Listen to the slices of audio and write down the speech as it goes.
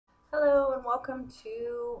welcome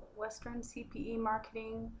to Western CPE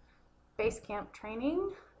Marketing Basecamp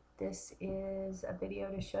training. This is a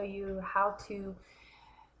video to show you how to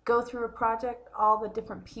go through a project, all the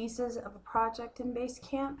different pieces of a project in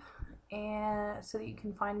Basecamp, and so that you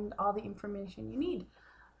can find all the information you need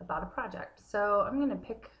about a project. So I'm going to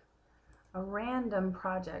pick a random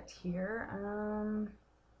project here.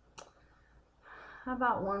 How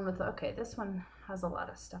about one with, okay, this one has a lot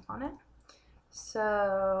of stuff on it.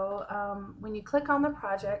 So when you click on the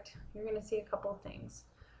project, you're going to see a couple of things.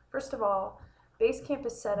 First of all, Basecamp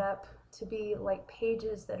is set up to be like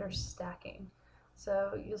pages that are stacking.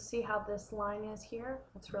 So you'll see how this line is here.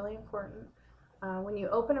 It's really important. When you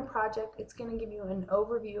open a project, it's going to give you an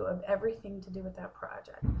overview of everything to do with that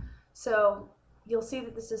project. So you'll see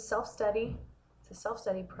that this is self-study. It's a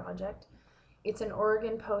self-study project. It's an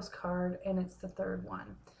Oregon postcard, and it's the third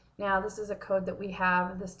one. Now, this is a code that we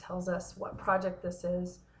have. This tells us what project this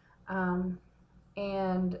is.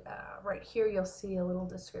 Right here, you'll see a little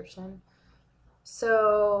description.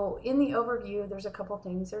 So in the overview, there's a couple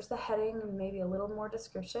things. There's the heading and maybe a little more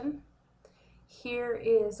description. Here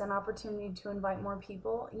is an opportunity to invite more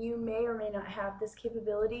people. You may or may not have this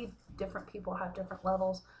capability. Different people have different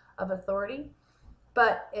levels of authority.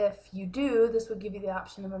 But if you do, this would give you the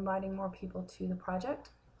option of inviting more people to the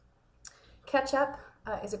project. Catch up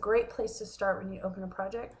is a great place to start when you open a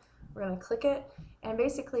project. We're going to click it, and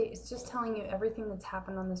basically it's just telling you everything that's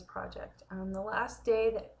happened on this project. The last day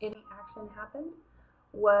that any action happened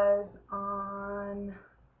was on,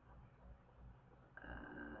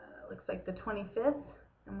 looks like the 25th,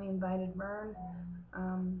 and we invited Vern.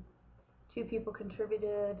 2 people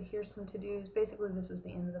contributed. Here's some to-dos. Basically, this was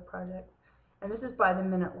the end of the project. And this is by the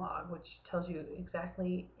minute log, which tells you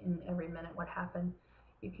exactly in every minute what happened.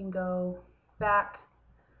 You can go back.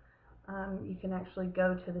 You can actually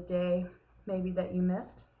go to the day maybe that you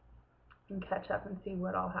missed and catch up and see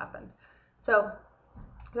what all happened. So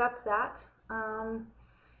that's that.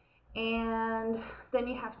 And then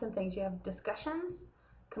you have some things. You have discussions,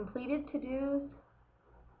 completed to-dos,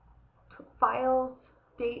 files,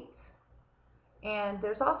 dates, and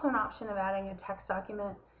there's also an option of adding a text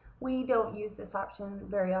document. We don't use this option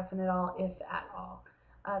very often at all, if at all.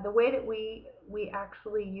 The way that we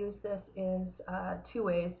actually use this is 2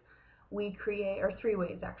 ways. We create, or 3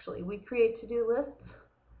 ways actually. We create to-do lists,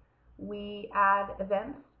 we add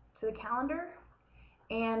events to the calendar,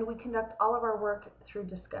 and we conduct all of our work through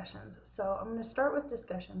discussions. So I'm going to start with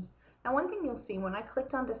discussions. Now, one thing you'll see when I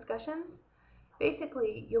clicked on discussions,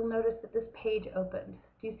 basically you'll notice that this page opened.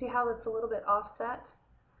 Do you see how it's a little bit offset?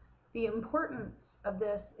 The importance of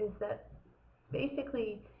this is that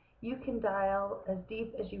basically you can dial as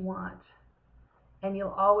deep as you want, and you'll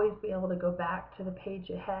always be able to go back to the page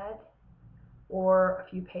ahead or a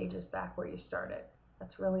few pages back where you started.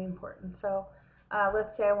 That's really important. So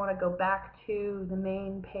let's say I want to go back to the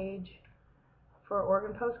main page for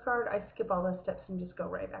Oregon postcard. I skip all those steps and just go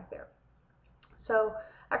right back there. So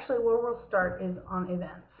actually where we'll start is on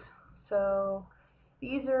events. So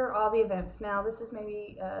these are all the events. Now this is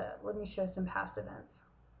maybe, let me show some past events.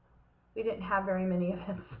 We didn't have very many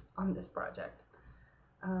events on this project.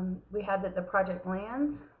 We had that the project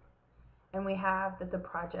lands, and we have that the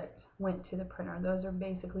project went to the printer. Those are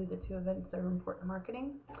basically the 2 events that are important in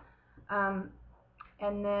marketing.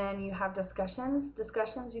 And then you have discussions.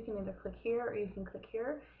 Discussions, you can either click here or you can click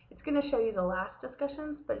here. It's going to show you the last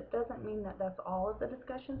discussions, but it doesn't mean that that's all of the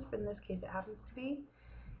discussions, but in this case it happens to be.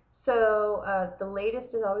 So the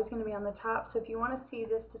latest is always going to be on the top. So if you want to see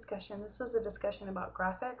this discussion, this was a discussion about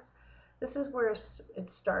graphics. This is where it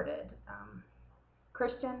started.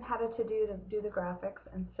 Christian had a to-do to do the graphics,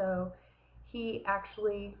 and so he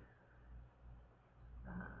actually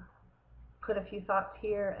put a few thoughts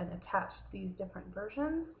here and attached these different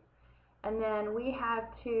versions. And then we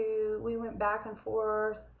went back and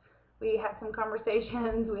forth. We had some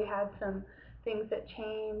conversations. We had some things that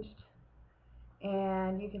changed.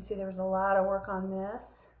 And you can see there was a lot of work on this.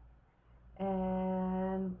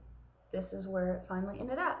 And this is where it finally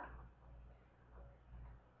ended up.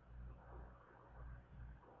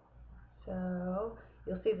 So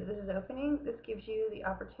you'll see that this is opening. This gives you the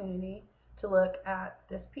opportunity to look at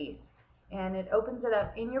this piece. And it opens it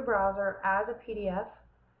up in your browser as a PDF,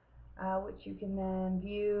 which you can then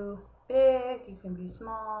view big, you can view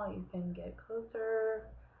small, you can get closer,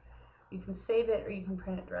 you can save it, or you can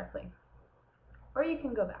print it directly. Or you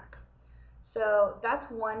can go back. So that's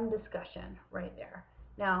one discussion right there.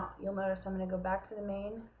 Now, you'll notice I'm going to go back to the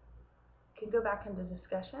main. I can go back into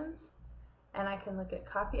discussions, and I can look at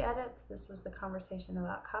copy edits. This was the conversation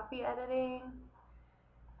about copy editing.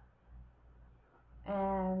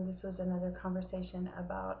 And this was another conversation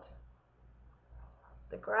about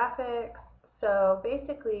the graphics. So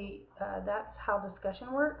basically, that's how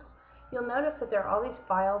discussion works. You'll notice that there are all these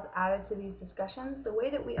files added to these discussions. The way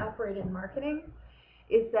that we operate in marketing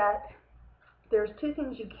is that there's two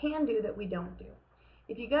things you can do that we don't do.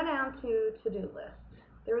 If you go down to to-do list,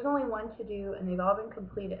 there's only one to do and they've all been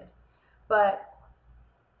completed. But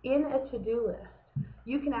in a to-do list,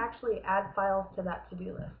 you can actually add files to that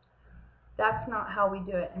to-do list. That's not how we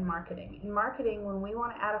do it in marketing. In marketing, when we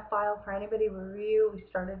want to add a file for anybody to review, we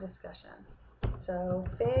start a discussion. So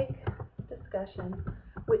fake discussion,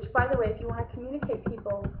 which by the way, if you want to communicate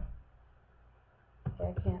people,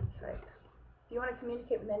 okay, I can't type. If you want to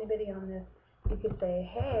communicate with anybody on this, you could say,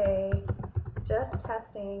 hey, just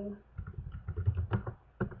testing,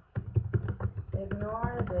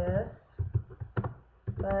 ignore this,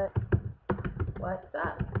 but what's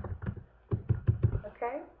up?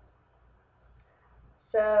 Okay?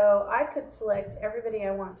 So I could select everybody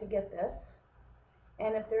I want to get this,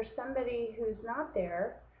 and if there's somebody who's not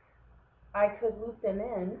there, I could loop them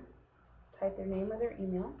in, type their name or their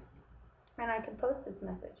email, and I can post this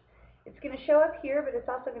message. It's going to show up here, but it's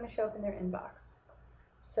also going to show up in their inbox.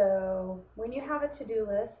 So when you have a to-do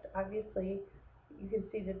list, obviously you can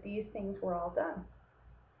see that these things were all done.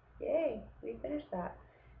 Yay, we finished that.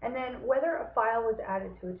 And then whether a file was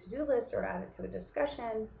added to a to-do list or added to a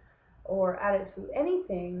discussion or added to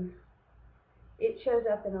anything, it shows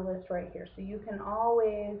up in a list right here. So you can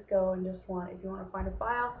always go and just if you want to find a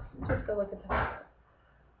file, just go look at the file.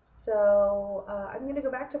 So I'm going to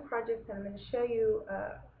go back to projects and I'm going to show you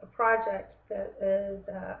a project that is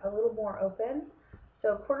a little more open.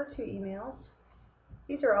 So Q2 emails.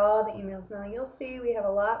 These are all the emails. Now you'll see we have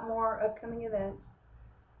a lot more upcoming events.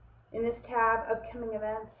 In this tab, upcoming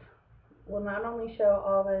events will not only show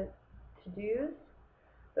all the to-dos,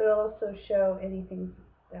 but it'll also show anything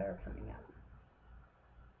that are coming up.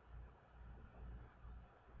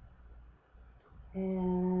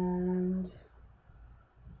 And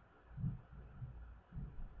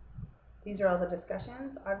these are all the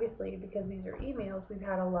discussions. Obviously, because these are emails, we've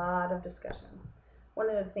had a lot of discussions. One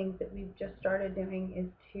of the things that we've just started doing is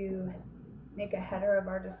to make a header of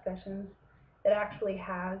our discussions that actually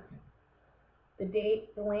has the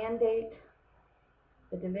date, the land date,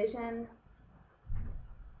 the division,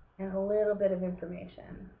 and a little bit of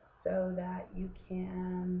information so that you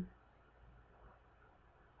can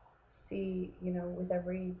see, with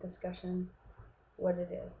every discussion what it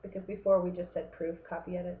is. Because before we just said proof,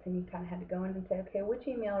 copy edits, and you kind of had to go in and say, okay, which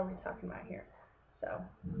email are we talking about here? So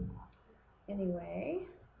anyway,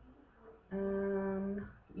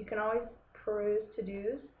 you can always peruse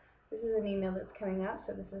to-dos. This is an email that's coming up,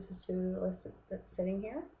 so this is a to-do list that's sitting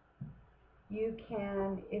here. You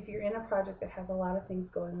can, if you're in a project that has a lot of things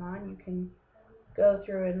going on, you can go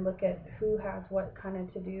through and look at who has what kind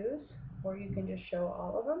of to-dos, or you can just show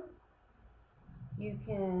all of them. You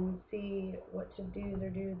can see what to-dos are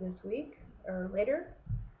due this week or later,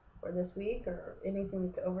 or this week, or anything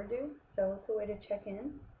that's overdue. So it's a way to check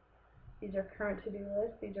in. These are current to-do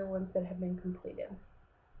lists. These are ones that have been completed.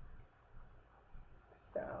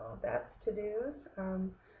 So that's to-dos.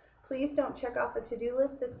 Please don't check off a to-do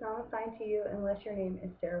list that's not assigned to you unless your name is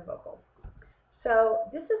Sarah Vocal. So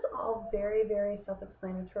this is all very, very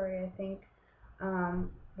self-explanatory, I think.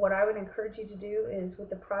 What I would encourage you to do is, with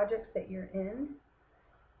the projects that you're in,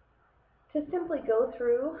 to simply go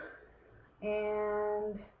through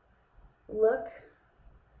and look.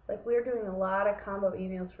 Like, we're doing a lot of combo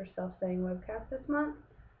emails for self-studying webcasts this month.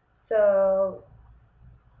 So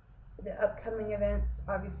the upcoming events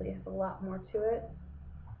obviously has a lot more to it.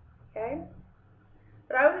 Okay?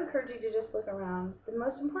 But I would encourage you to just look around. The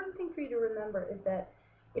most important thing for you to remember is that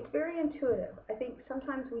it's very intuitive. I think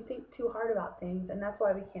sometimes we think too hard about things, and that's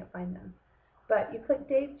why we can't find them. But you click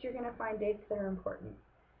dates, you're going to find dates that are important.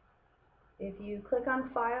 If you click on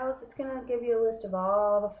files, it's going to give you a list of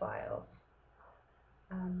all the files.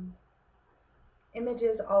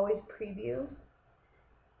 Images always preview.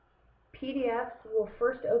 PDFs will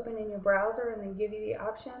first open in your browser and then give you the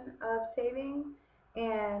option of saving.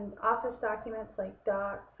 And Office documents like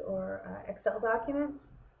Docs or Excel documents,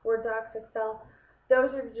 Word docs, Excel,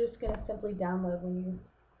 those are just going to simply download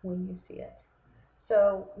when you see it.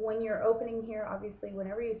 So when you're opening here, obviously,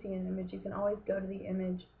 whenever you see an image, you can always go to the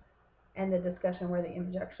image and the discussion where the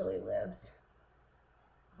image actually lives.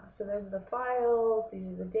 So those are the files, these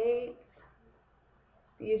are the dates,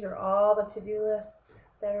 these are all the to-do lists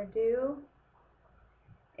that are due,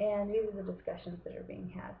 and these are the discussions that are being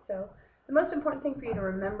had. So the most important thing for you to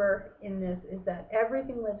remember in this is that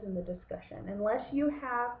everything lives in the discussion. Unless you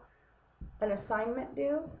have an assignment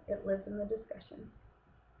due, it lives in the discussion.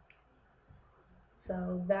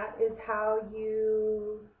 So that is how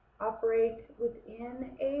you operate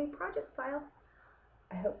within a project file.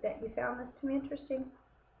 I hope that you found this to be interesting.